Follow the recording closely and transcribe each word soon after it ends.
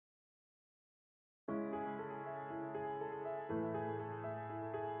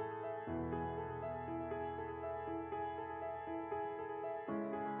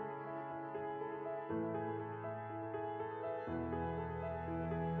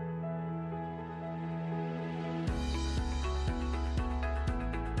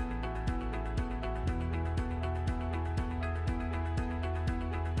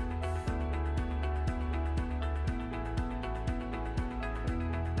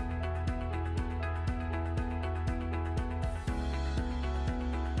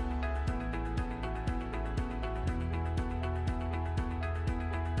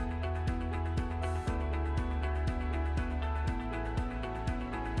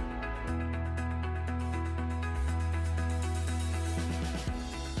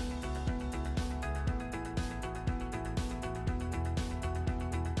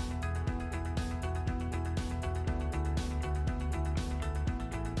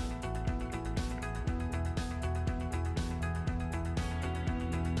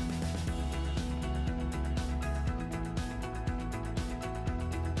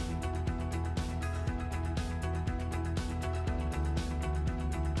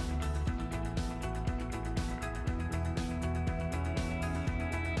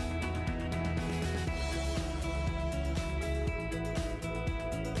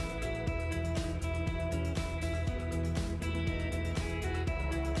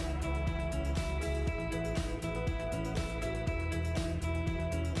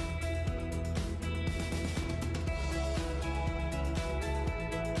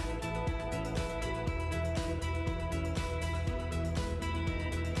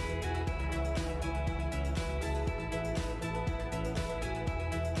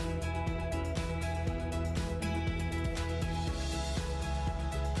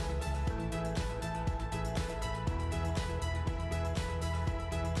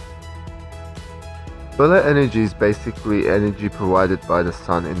Solar energy is basically energy provided by the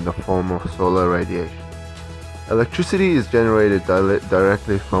sun in the form of solar radiation. Electricity is generated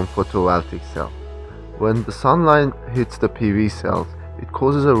directly from photovoltaic cells. When the sunlight hits the PV cells, it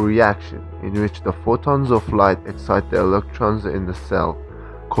causes a reaction in which the photons of light excite the electrons in the cell,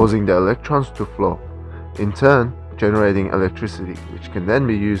 causing the electrons to flow, in turn generating electricity, which can then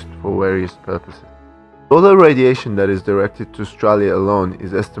be used for various purposes. Solar radiation that is directed to Australia alone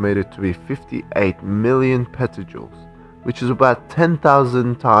is estimated to be 58 million petajoules, which is about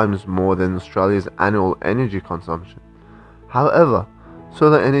 10,000 times more than Australia's annual energy consumption. However,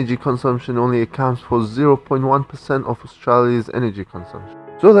 solar energy consumption only accounts for 0.1% of Australia's energy consumption.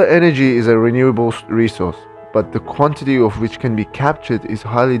 Solar energy is a renewable resource, but the quantity of which can be captured is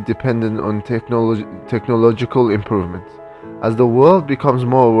highly dependent on technological improvements. As the world becomes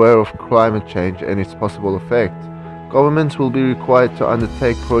more aware of climate change and its possible effects, governments will be required to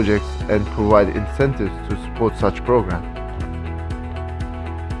undertake projects and provide incentives to support such programs.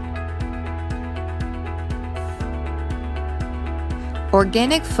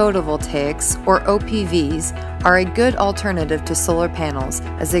 Organic photovoltaics, or OPVs, are a good alternative to solar panels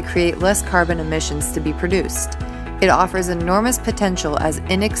as they create less carbon emissions to be produced. It offers enormous potential as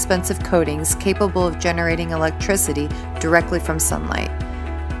inexpensive coatings capable of generating electricity directly from sunlight.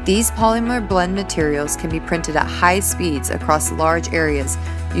 These polymer blend materials can be printed at high speeds across large areas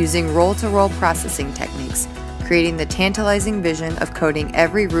using roll-to-roll processing techniques, creating the tantalizing vision of coating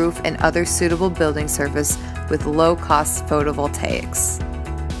every roof and other suitable building surface with low-cost photovoltaics.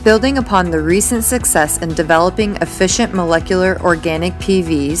 Building upon the recent success in developing efficient molecular organic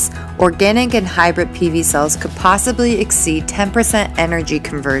PVs, organic and hybrid PV cells could possibly exceed 10% energy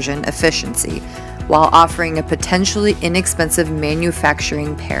conversion efficiency, while offering a potentially inexpensive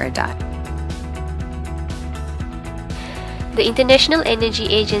manufacturing paradigm. The International Energy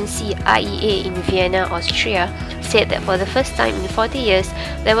Agency (IEA) in Vienna, Austria, said that for the first time in 40 years,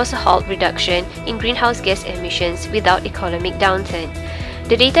 there was a halt reduction in greenhouse gas emissions without economic downturn.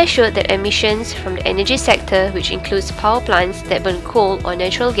 The data showed that emissions from the energy sector, which includes power plants that burn coal or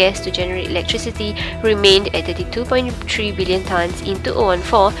natural gas to generate electricity, remained at 32.3 billion tons in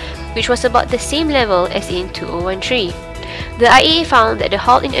 2014, which was about the same level as in 2013. The IEA found that the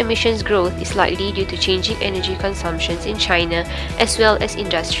halt in emissions growth is likely due to changing energy consumptions in China as well as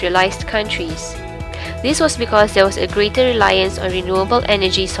industrialized countries. This was because there was a greater reliance on renewable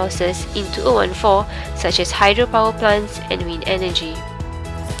energy sources in 2014, such as hydropower plants and wind energy.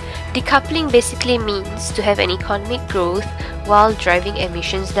 Decoupling basically means to have an economic growth while driving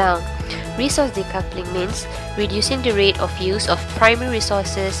emissions down. Resource decoupling means reducing the rate of use of primary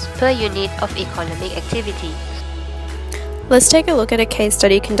resources per unit of economic activity. Let's take a look at a case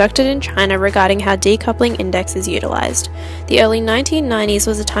study conducted in China regarding how decoupling index is utilized. The early 1990s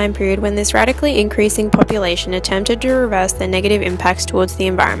was a time period when this radically increasing population attempted to reverse their negative impacts towards the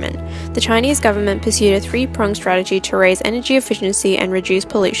environment. The Chinese government pursued a three-pronged strategy to raise energy efficiency and reduce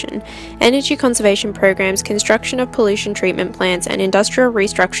pollution. Energy conservation programs, construction of pollution treatment plants, and industrial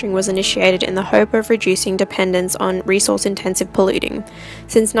restructuring was initiated in the hope of reducing dependence on resource-intensive polluting.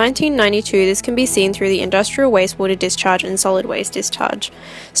 Since 1992, this can be seen through the industrial wastewater discharge and solid waste discharge.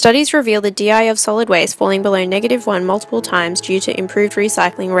 Studies reveal the DI of solid waste falling below -1 multiple times due to improved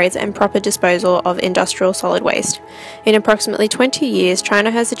recycling rates and proper disposal of industrial solid waste. In approximately 20 years, China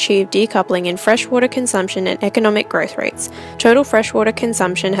has achieved decoupling in freshwater consumption and economic growth rates. Total freshwater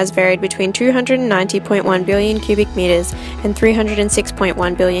consumption has varied between 290.1 billion cubic meters and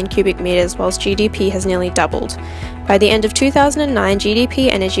 306.1 billion cubic meters, whilst GDP has nearly doubled. By the end of 2009, GDP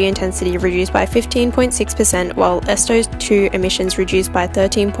energy intensity reduced by 15.6%, while SO2 emissions reduced by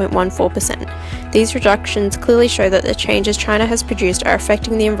 13.14%. These reductions clearly show that the changes China has produced are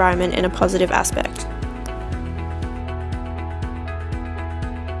affecting the environment in a positive aspect.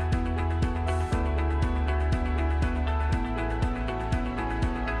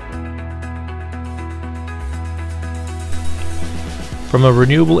 From a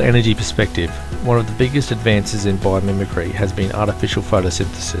renewable energy perspective, one of the biggest advances in biomimicry has been artificial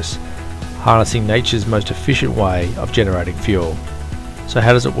photosynthesis, harnessing nature's most efficient way of generating fuel. So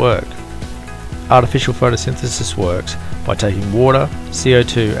how does it work? Artificial photosynthesis works by taking water,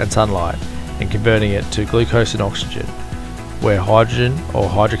 CO2 and sunlight and converting it to glucose and oxygen, where hydrogen or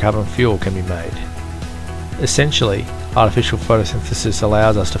hydrocarbon fuel can be made. Essentially, artificial photosynthesis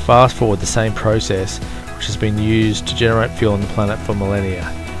allows us to fast forward the same process which has been used to generate fuel on the planet for millennia,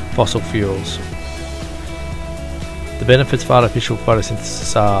 fossil fuels. The benefits of artificial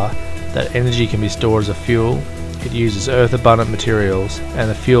photosynthesis are that energy can be stored as a fuel, it uses earth-abundant materials, and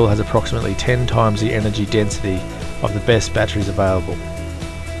the fuel has approximately 10 times the energy density of the best batteries available.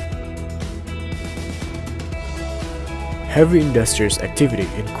 Heavy industrial activity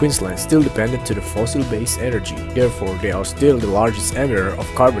in Queensland still dependent to the fossil-based energy, therefore they are still the largest emitter of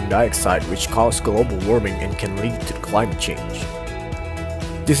carbon dioxide, which causes global warming and can lead to climate change.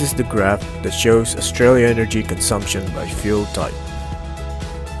 This is the graph that shows Australia energy consumption by fuel type.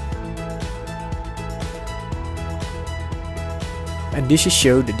 And this is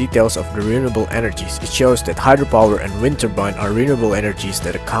show the details of the renewable energies. It shows that hydropower and wind turbine are renewable energies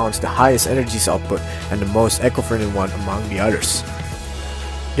that accounts the highest energy output and the most eco-friendly one among the others.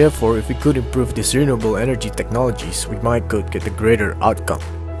 Therefore, if we could improve these renewable energy technologies, we might could get a greater outcome.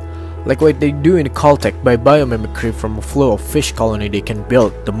 Like what they do in Caltech, by biomimicry from a flow of fish colony, they can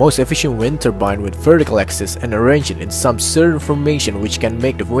build the most efficient wind turbine with vertical axis and arrange it in some certain formation which can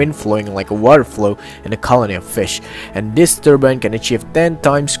make the wind flowing like a water flow in a colony of fish. And this turbine can achieve 10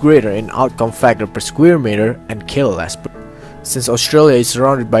 times greater in outcome factor per square meter and kill less. Since Australia is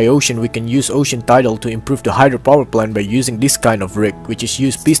surrounded by ocean, we can use ocean tidal to improve the hydropower plant by using this kind of rig, which is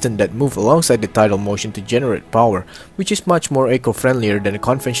use piston that move alongside the tidal motion to generate power, which is much more eco-friendlier than a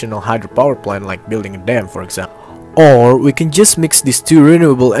conventional hydropower plant like building a dam, for example. Or we can just mix these two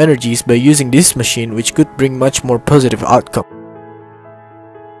renewable energies by using this machine, which could bring much more positive outcome.